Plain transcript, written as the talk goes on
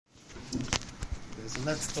So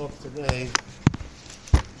let's talk today.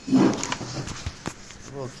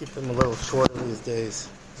 We'll keep them a little shorter these days,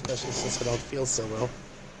 especially since I don't feel so well.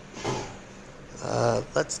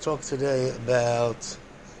 Let's talk today about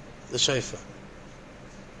the Shofar.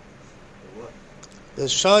 What? The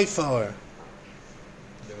Shofar.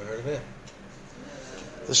 Never heard of it.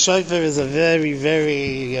 The Shofar is a very,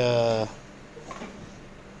 very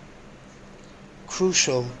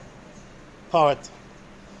crucial part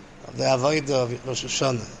of the Akeidas of Rosh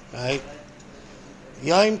Hashanah, right?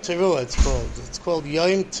 Yom Teruah, it's called. It's called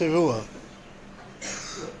Yom Teruah.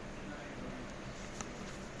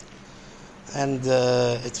 And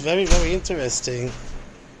it's very, very interesting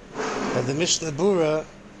that the Mishnah Berurah,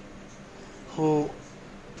 who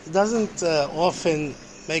doesn't often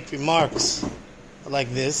make remarks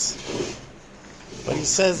like this, but he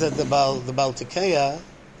says that the Baal Tekeya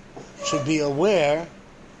should be aware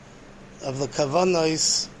of the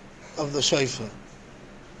kavanos of the Shofar,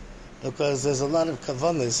 because there's a lot of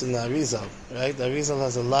kavanos in the Arizal, right? The Arizal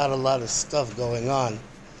has a lot of stuff going on,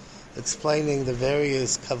 explaining the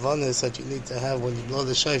various kavanos that you need to have when you blow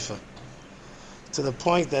the Shofar, to the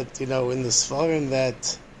point that, in the Sfarim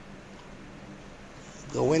that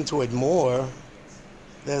go into it more,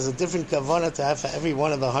 there's a different kavanah to have for every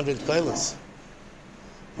one of the 100 koilos,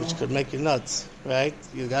 which could make you nuts, right?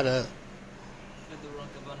 You gotta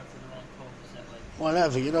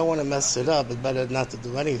whatever, you don't want to mess it up. It's better not to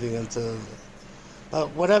do anything until,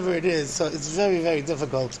 whatever it is. So it's very, very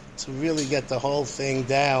difficult to really get the whole thing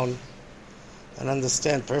down and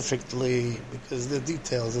understand perfectly, because the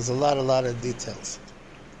details, there's a lot of details.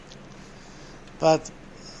 But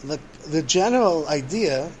the general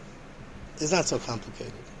idea is not so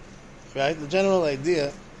complicated, right? The general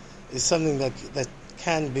idea is something that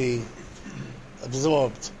can be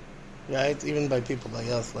absorbed, right? Even by people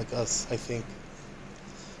like us, I think.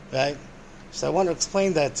 Right? So I want to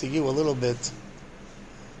explain that to you a little bit,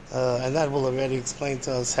 and that will already explain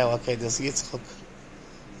to us how Akeidas Yitzchoka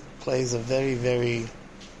plays a very, very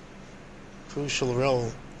crucial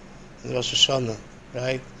role in Rosh Hashanah,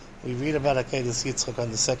 right? We read about Akeidas Yitzchoka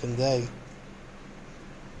on the second day.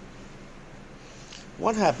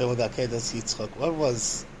 What happened with Akeidas Yitzchoka? What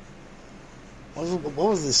was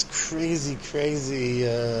this crazy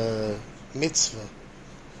mitzvah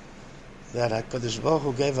that HaKadosh Baruch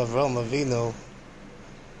Hu gave Avraham Avinu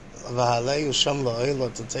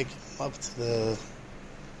to take him up to the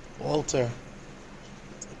altar?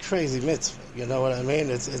 A crazy mitzvah, you know what I mean?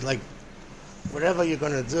 It's like, whatever you're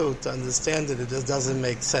going to do to understand it, it just doesn't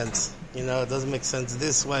make sense. It doesn't make sense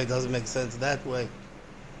this way, it doesn't make sense that way.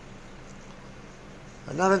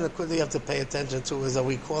 Another thing you have to pay attention to is that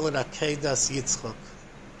we call it Akeidas Yitzchoka,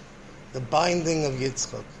 the binding of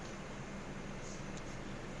Yitzchoka.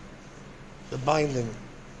 The binding.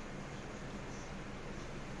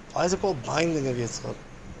 Why is it called binding of Yitzchok?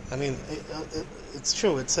 I mean, it's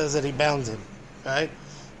true. It says that he bound him, right?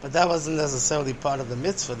 But that wasn't necessarily part of the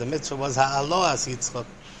mitzvah. The mitzvah was ha'aloas Yitzchok.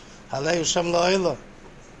 Halei Shem lo'elo.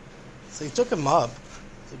 So he took him up.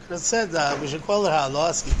 He could have said we should call it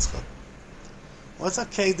ha'aloas Yitzchok. What's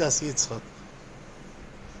Akeidas Yitzchok?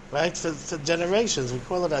 Right? For generations, we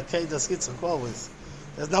call it Akeidas Yitzchok always.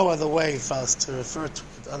 There's no other way for us to refer to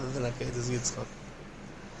it other than Akeidas Yitzchok.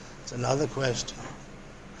 It's another question.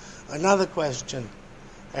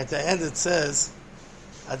 At the end it says,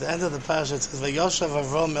 at the end of the parasha it says, Vayoshav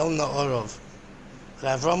Avram el Na'orov. And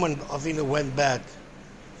Avram Avinu went back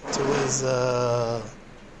to his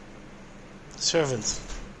servants.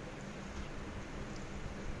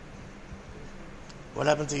 What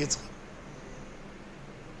happened to Yitzchok?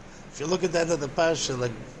 If you look at the end of the parasha,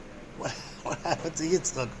 what happened to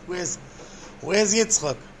Yitzchok? Where's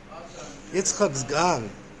Yitzchok? Yitzchok's gone.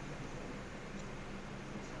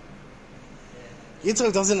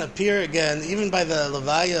 Yitzchok doesn't appear again, even by the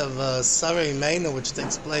Levaya of Sarah Imenu, which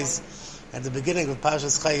takes place at the beginning of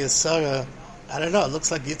Parshas Chayei Sarah. I don't know, it looks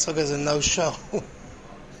like Yitzchok is a no-show.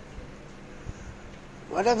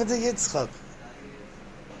 What happened to Yitzchok?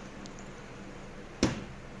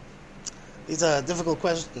 These are difficult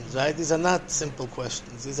questions, right? These are not simple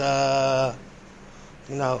questions. These are,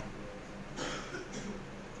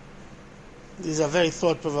 these are very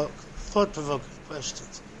thought-provoking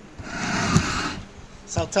questions.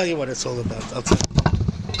 So I'll tell you what it's all about.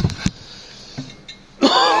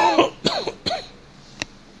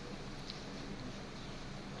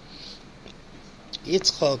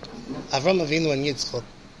 Yitzchok, Avram Avinu and Yitzchok,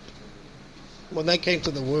 when they came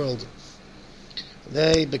to the world,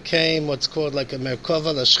 they became what's called like a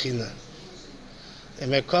Merkava L'Shechina. A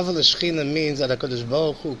Merkava L'Shechina means that HaKadosh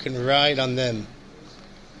Baruch Hu can ride on them.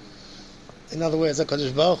 In other words,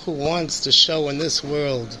 HaKadosh Baruch Hu wants to show in this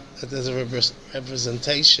world that there's a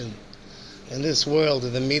representation in this world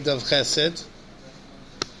of the Midah of Chesed.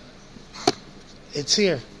 It's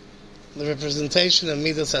here. The representation of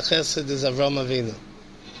Midas HaChesed is Avram Avinu.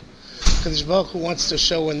 HaKadosh Baruch Hu wants to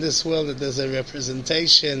show in this world that there's a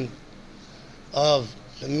representation of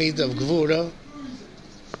the Midah of Gvura.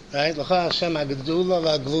 Right? L'cha Hashem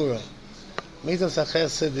HaGedula v'Gvura. Midas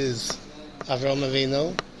HaChesed is Avram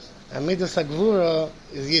Avinu. And Midas HaGvura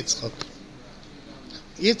is Yitzchok.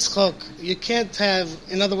 Yitzchok, you can't have,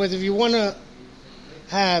 in other words, if you want to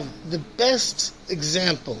have the best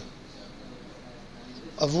example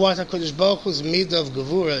of what HaKadosh Baruch Hu's Midah of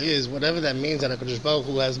Gevura is, whatever that means, that HaKadosh Baruch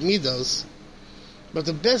Hu has Midos, but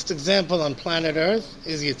the best example on planet Earth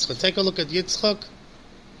is Yitzchok. Take a look at Yitzchok,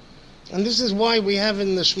 and this is why we have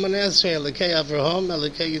in the Shmoneh Esrei, Elokei Avraham,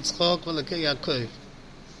 Elokei Yitzchok, Elokei Yaakov.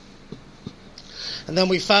 And then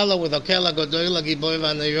we follow with Okel HaGodol HaGibor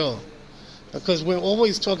VaNeiro, because we're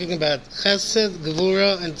always talking about Chesed,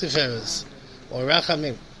 Gevura, and Tiferes, or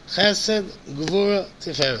Rachamim. Chesed, Gevura,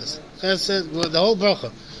 Tiferes. Chesed, Gevura, the whole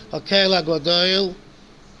bracha. Okel HaGodol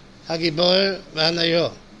HaGibor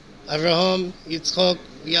VaNeiro. Avraham, Yitzchok,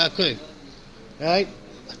 Yaakov. Right?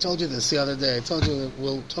 I told you this the other day. I told you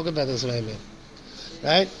we'll talk about this maybe.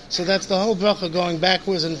 Right? So that's the whole bracha going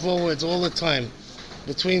backwards and forwards all the time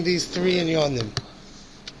between these three and Yonim.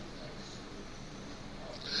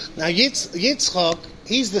 Now Yitzchok,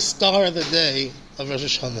 he's the star of the day of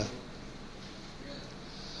Rosh Hashanah.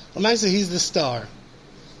 He's the star.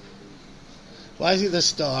 Why is he the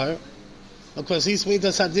star? Because he's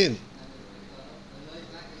Midas Hadin.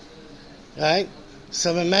 Right?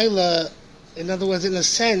 So Memela, in other words, in a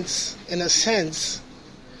sense, it's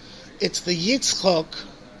the Yitzchok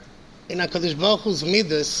in HaKadosh Baruch Hu's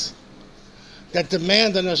Midas that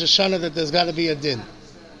demand on Rosh Hashanah that there's got to be a din.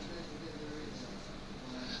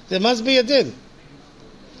 There must be a din.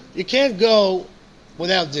 You can't go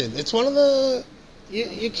without din. It's one of the...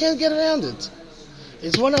 You can't get around it.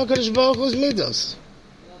 It's one of HaKadosh Baruch Hu's midos.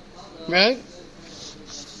 Right?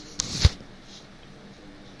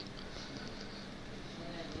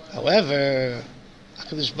 However,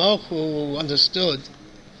 HaKadosh Baruch Hu understood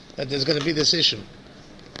that there's going to be this issue.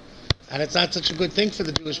 And it's not such a good thing for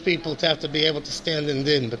the Jewish people to have to be able to stand in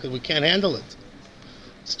din, because we can't handle it.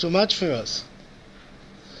 It's too much for us.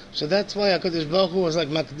 So that's why HaKadosh Baruch Hu was like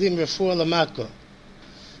Makdim Refuah Lamako.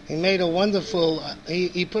 He made a wonderful,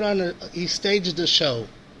 he staged the show.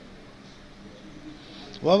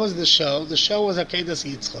 What was the show? The show was Akeidas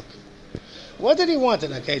Yitzchok. What did he want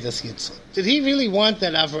in Akeidas Yitzchok? Did he really want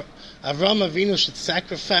that Avram Avinu should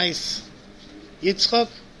sacrifice Yitzchok?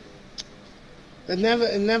 It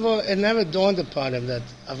never dawned upon him that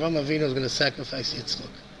Avram Avinu was going to sacrifice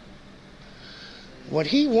Yitzchok. What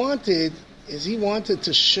he wanted is he wanted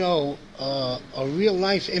to show a real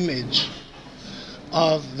life image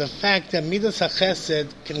of the fact that Midas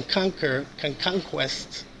HaChesed can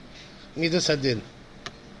conquest Midas HaDin.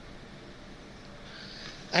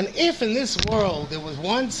 And if in this world there was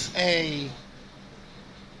once an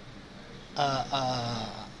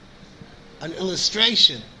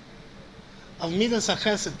illustration of Midas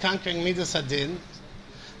HaChesed conquering Midas HaDin,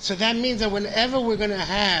 so that means that whenever we're going to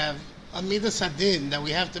have a Midas HaDin that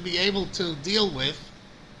we have to be able to deal with,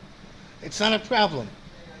 it's not a problem,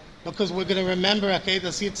 because we're going to remember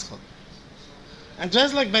Akeidas Yitzchok. And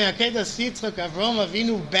just like by Akeidas Yitzchok, Avram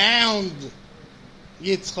Avinu bound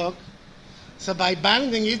Yitzchok, so by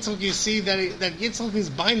binding Yitzchok, you see that Yitzchok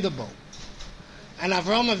is bindable. And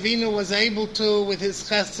Avram Avinu was able to, with his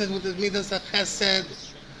chesed, with his Midas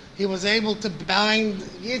HaChesed, he was able to bind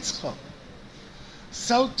Yitzchok.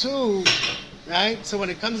 So too, right? So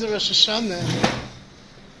when it comes to Rosh Hashanah,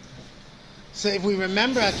 so if we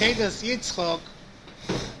remember Akeidas Yitzchok,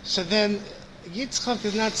 so then Yitzchok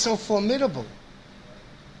is not so formidable,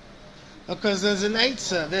 because there's an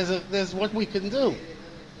Eitzah, there's what we can do.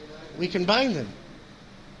 We can bind him.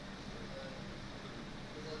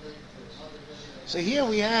 So here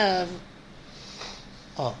we have.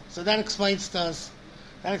 So that explains to us.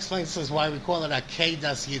 Why we call it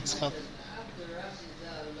Akeidas Yitzchok.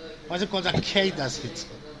 Why is it called Akeidas Yitzchok?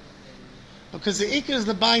 Because the Ikar is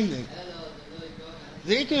the binding.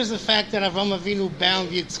 The Ikar is the fact that Avram Avinu bound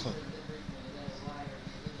Yitzchok.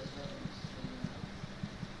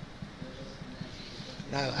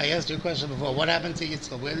 Now, I asked you a question before. What happened to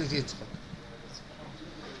Yitzchok? Where is Yitzchok?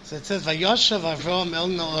 So it says, Vayoshav Avram el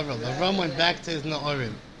Na'orim. Avram went back to his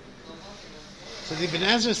Na'orim. So the Ibn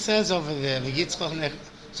Ezra says over there, Yitzchok nech.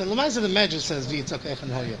 So the Medrash says, Yitzchok echan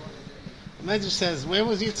hoya. The Medrash says, where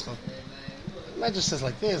was Yitzchok? The Medrash says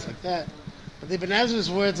like this, like that. But the Ibn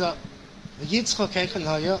Ezra's words are, Yitzchoka Kechan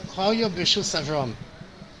Hoya Bishus Avram.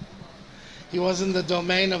 He was in the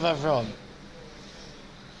domain of Avram.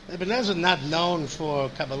 Ibn Ezra not known for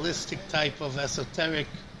Kabbalistic type of esoteric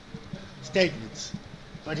statements.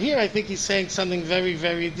 But here I think he's saying something very,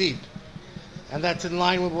 very deep. And that's in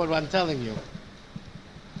line with what I'm telling you.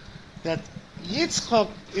 That Yitzchok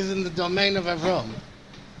is in the domain of Avram.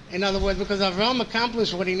 In other words, because Avram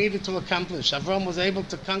accomplished what he needed to accomplish. Avram was able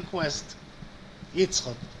to conquest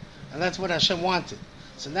Yitzchok. And that's what Hashem wanted.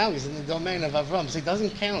 So now he's in the domain of Avram. So he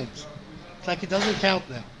doesn't count. It's like he doesn't count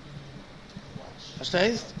now.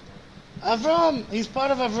 Verstehst? Avram, he's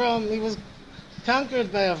part of Avram. He was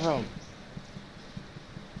conquered by Avram.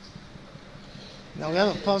 Now we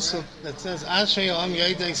have a pasuk that says, Ashrei ha'am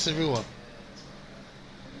yoidei serua.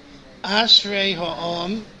 Ashrei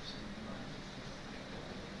ha'am,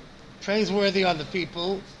 praiseworthy are the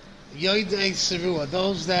people, yoidei serua,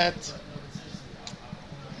 those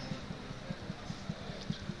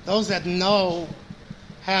that know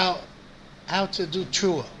how to do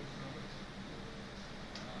trua.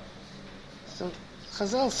 So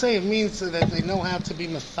Chazal say it means that they know how to be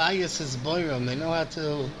Matthias' boiram, they know how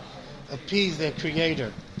to appease their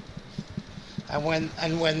creator. And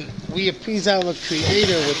when we appease our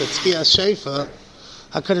creator with the Tzkiya Shofar,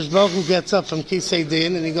 HaKadosh Baruch Hu gets up from Kisei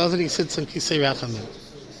Din and he goes and he sits on Kisei Rachamim.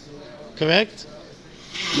 Correct?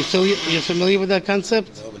 You're familiar with that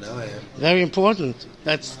concept? No, but now I am. Very important.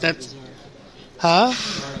 That's huh?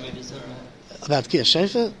 About Tzkiya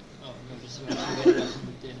Shofar?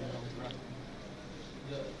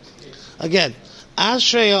 Again,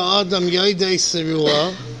 Ashrei ha'adam yoidei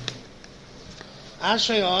serua.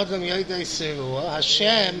 Ashrei ha'adam yoidei serua.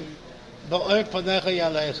 Hashem ba'or panecha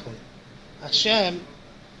yalechu. Hashem,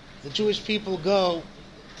 the Jewish people go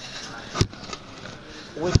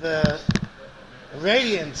with the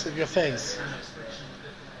radiance of your face.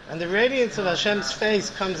 And the radiance of Hashem's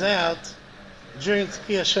face comes out during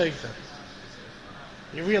Tzkiya Shofar.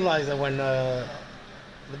 You realize that when the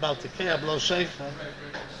Baal Tekeah blows Shofar,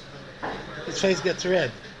 his face gets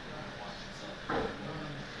red.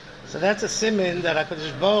 So that's a siman that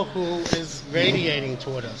HaKadosh Baruch Hu is radiating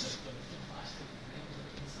toward us.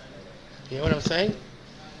 You know what I'm saying?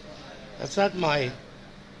 That's not my...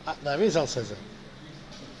 the Arizal says it.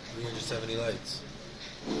 370 lights.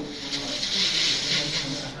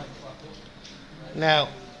 Now,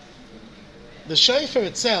 the shofar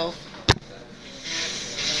itself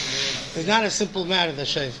is not a simple matter, the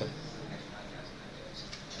shofar.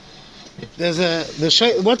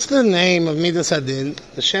 What's the name of Midas Adin?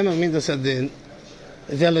 The Shem of Midas Adin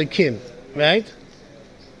is Elokim, right?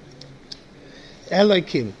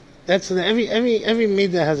 Elokim. That's every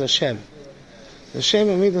Midah has a Shem. The Shem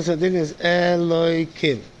of Midas Adin is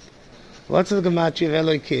Elokim. What's the gematria of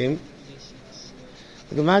Elokim?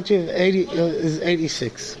 The gematria of 80 is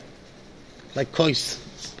 86, like kois.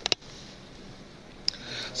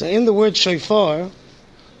 So in the word shofar,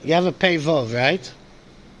 you have a pei vav, right?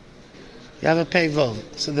 You have a pei vav.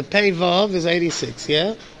 So the pei vav is 86,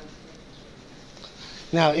 yeah?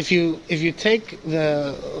 Now, if you take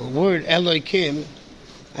the word Elokim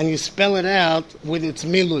and you spell it out with its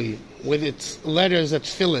milui, with its letters that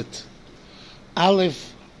fill it,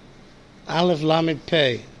 Aleph Lamed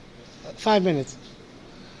Pei. 5 minutes.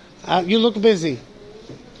 You look busy.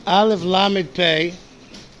 Aleph Lamed Pei.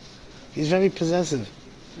 He's very possessive.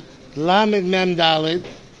 Lamed Mem Dalid.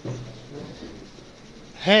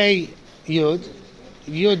 Hey Yud.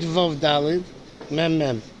 Yud Vov Dalid. Mem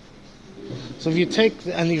Mem. So if you take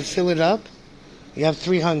and you fill it up, you have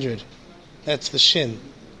 300. That's the Shin.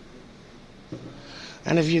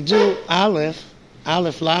 And if you do Aleph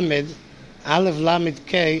Lamed, Aleph Lamed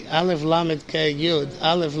K, Aleph Lamed K Yud,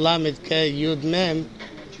 Aleph Lamed K Yud Mem,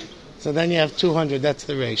 so then you have 200. That's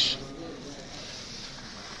the Reish.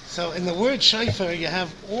 So in the word shofar, you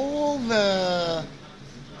have all the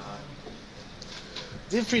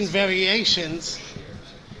different variations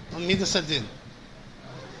on Midas Adin.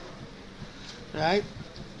 Right?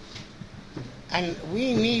 And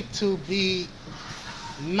we need to be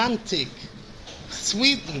mantik,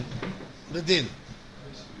 sweeten the din.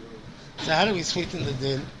 So how do we sweeten the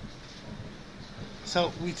din?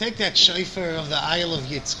 So we take that shofar of the Isle of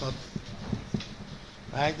Yitzchok,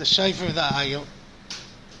 right? The shofar of the Isle,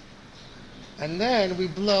 and then we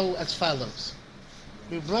blow as follows.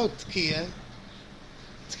 We blow Tkiyah.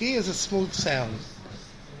 Tkiyah is a smooth sound.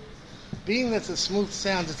 Being that's a smooth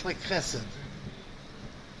sound, it's like chesed.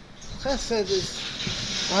 Chesed is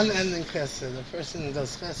unending chesed. A person who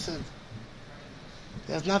does chesed,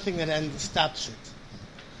 there's nothing that stops it.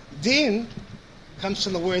 Din comes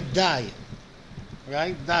from the word die,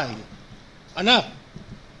 right? Die. Enough.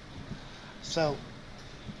 So,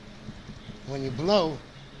 when you blow,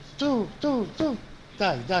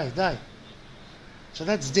 die. So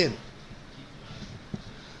that's din.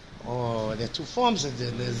 Or there are two forms of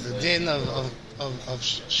din. There's the din of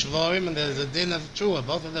shvorim and there's the din of trua.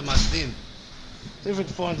 Both of them are din. Different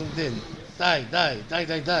forms of din. Die.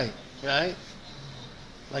 Right?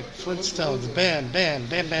 Like Flintstones. Bam.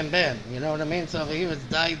 You know what I mean? So over here it's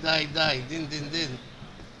die. Din.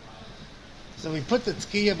 So we put the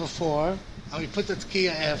tkiya before and we put the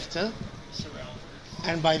tkiya after.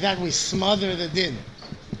 And by that we smother the din.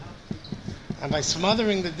 And by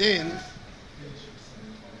smothering the din,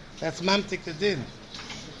 that's mamtik the din.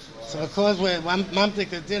 So because we're mamtik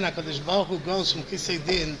the din, HaKadosh Baruch Hu goes from kisei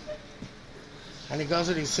din, and he goes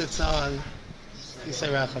and he sits on kisei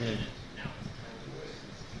rachamim.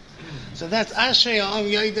 So that's Ashrei Ha'am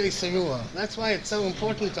Yoidei Serua. That's why it's so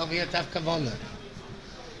important over here to have kavanah.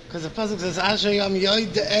 Because the pasuk says Ashrei Ha'am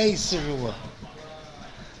Yoidei Serua.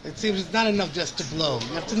 It seems it's not enough just to blow.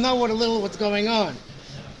 You have to know what's going on.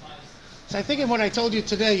 So I think in what I told you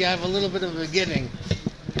today, you have a little bit of a beginning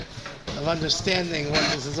of understanding what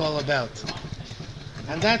this is all about.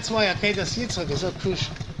 And that's why Akeidas Yitzchoka is so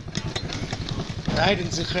crucial. Right? In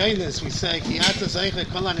Zichreinis, we say, Ki ata zeiche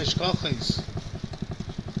kol hanishkochis.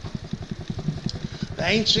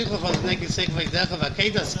 Ve'ein shichuch al bnei kisei k'veidecha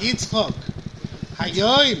v'Akeidas Yitzchok.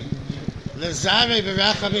 Hayoim. Lezare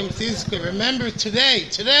v'rachamim tizke. Remember today.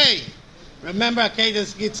 Remember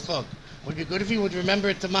Akeidas Yitzchok. Would be good if you would remember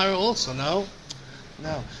it tomorrow also, no?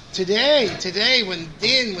 Today, when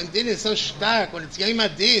din is so stark, when it's Yom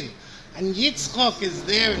HaDin, and Yitzchok is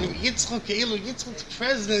there, and Yitzchok's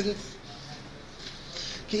presence,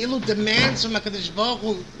 Keilu demands from HaKadosh Baruch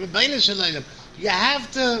Hu, Rebbeinu Shalom, you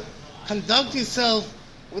have to conduct yourself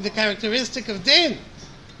with the characteristic of din.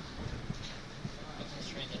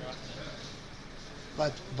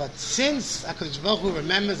 But since HaKadosh Baruch Hu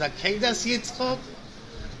remembers Akeidas Yitzchok,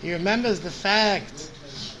 he remembers the fact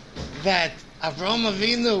that Avraham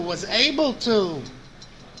Avinu was able to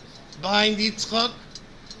bind Yitzchok,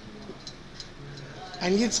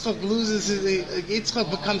 and Yitzchok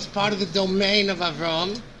becomes part of the domain of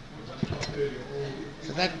Avraham.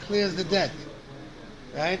 So that clears the deck,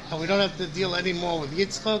 right? And we don't have to deal anymore with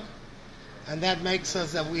Yitzchok, and that makes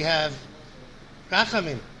us that we have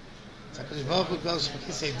Rachamim. So HaKadosh Baruch Hu goes from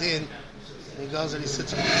Kisei Din, and he goes and he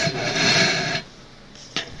sits on Kisei.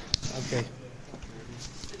 Okay.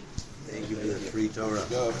 Thank you for the free Torah.